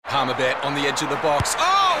Palmerbet on the edge of the box.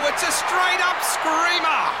 Oh, it's a straight-up screamer!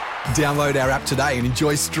 Download our app today and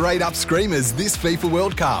enjoy straight-up screamers this FIFA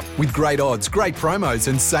World Cup with great odds, great promos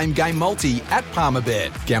and same-game multi at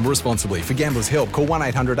Palmerbet. Gamble responsibly. For Gamblers' Help, call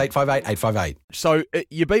 1-800-858-858. So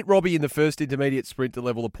you beat Robbie in the first intermediate sprint to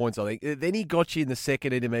level the points, I think. Then he got you in the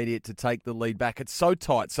second intermediate to take the lead back. It's so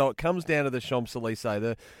tight. So it comes down to the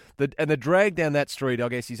Champs-Élysées. And the drag down that street, I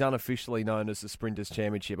guess, is unofficially known as the Sprinters'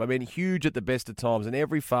 Championship. I mean, huge at the best of times, and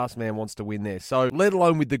every fast man wants to win there. So, let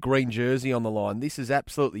alone with the green jersey on the line, this is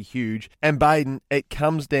absolutely huge. And Baden, it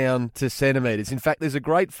comes down to centimetres. In fact, there's a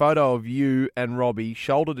great photo of you and Robbie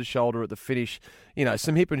shoulder to shoulder at the finish. You know,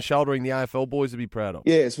 some hip and shouldering the AFL boys to be proud of.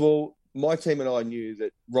 Yes, well, my team and I knew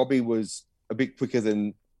that Robbie was a bit quicker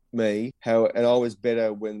than me, and I was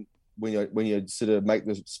better when you sort of make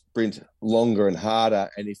the sprint longer and harder,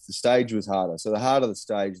 and if the stage was harder. So the harder the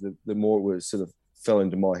stage, the more it was sort of fell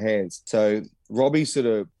into my hands. So Robbie sort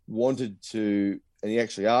of wanted to, and he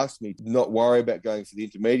actually asked me to not worry about going for the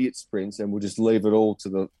intermediate sprints, and we'll just leave it all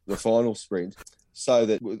to the final sprint. So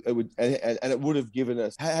that it would, and it would have given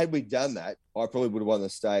us, had we done that, I probably would have won the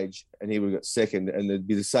stage and he would have got second, and there'd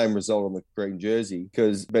be the same result on the green jersey.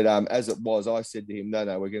 But as it was, I said to him, no,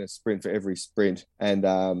 we're going to sprint for every sprint,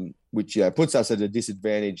 and which puts us at a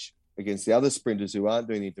disadvantage against the other sprinters who aren't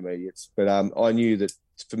doing the intermediates. But I knew that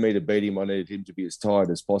for me to beat him, I needed him to be as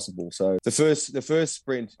tired as possible. So the first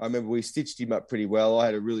sprint, I remember we stitched him up pretty well. I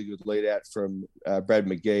had a really good lead out from Brad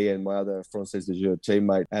McGee and my other Française de Jeu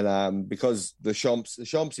teammate. And because the Champs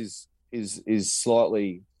is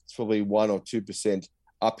slightly, it's probably 1 or 2%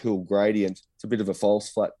 uphill gradient. It's a bit of a false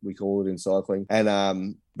flat, we call it in cycling.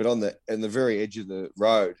 And but on the very edge of the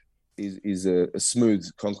road is a smooth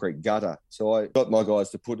concrete gutter. So I got my guys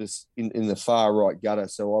to put us in the far right gutter.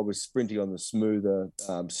 So I was sprinting on the smoother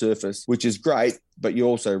surface, which is great, but you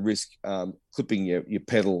also risk clipping your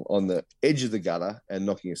pedal on the edge of the gutter and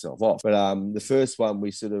knocking yourself off. But the first one, we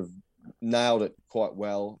sort of nailed it quite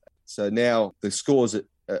well. So now the scores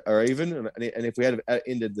are even. And if we had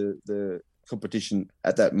ended the competition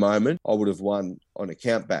at that moment, I would have won on a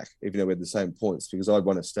count back, even though we had the same points, because I'd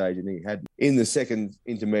won a stage and he hadn't. In the second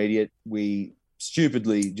intermediate, we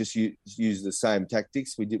stupidly just used the same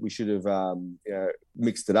tactics. We should have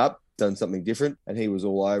mixed it up, done something different, and he was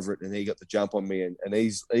all over it, and he got the jump on me and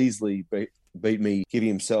easily beat me, giving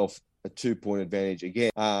himself a 2-point advantage again.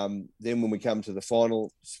 Then when we come to the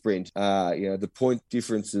final sprint, the point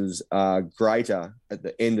differences are greater at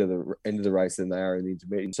the end of the race than they are in the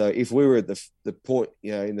intermediate. So if we were at the point,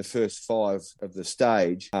 in the first 5 of the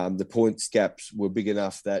stage, the points gaps were big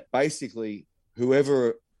enough that basically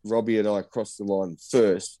whoever Robbie and I crossed the line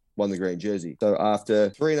first won the green jersey. So after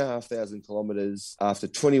 3,500 kilometres, after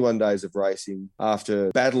 21 days of racing,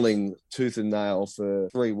 after battling tooth and nail for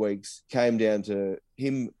 3 weeks, came down to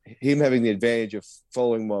him having the advantage of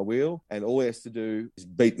following my wheel, and all he has to do is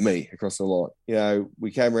beat me across the line.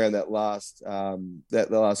 We came around that last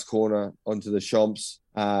corner onto the Champs,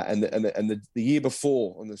 and the year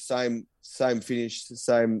before on the same finish,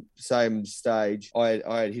 same stage, I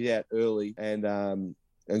had hit out early and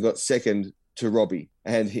got second to Robbie.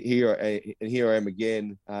 And here I am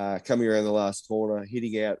again, coming around the last corner,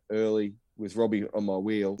 hitting out early with Robbie on my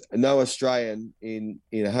wheel. And no Australian in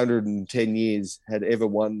 110 years had ever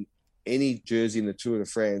won any jersey in the Tour de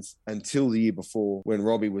France until the year before, when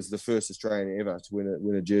Robbie was the first Australian ever to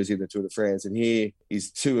win a jersey in the Tour de France. And here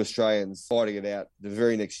is 2 Australians fighting it out the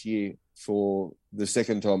very next year for the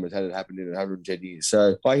second time it had happened in 110 years.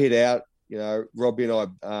 So I hit out. Robbie and I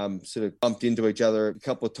sort of bumped into each other a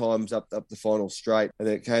couple of times up the final straight, and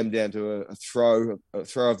then it came down to a throw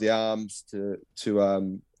of the arms to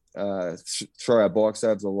throw our bikes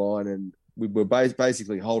over the line, and we were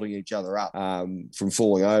basically holding each other up from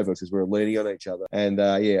falling over because we were leaning on each other. And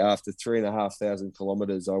after 3,500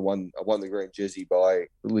 kilometres, I won the green jersey by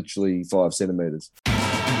literally 5 centimetres.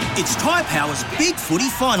 It's Tyre Power's Big Footy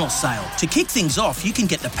Final Sale. To kick things off, you can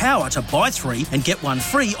get the power to buy 3 and get 1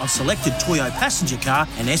 free on selected Toyo passenger car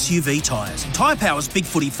and SUV tyres. Tyre Power's Big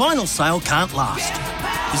Footy Final Sale can't last.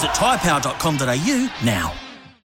 Visit tyrepower.com.au now.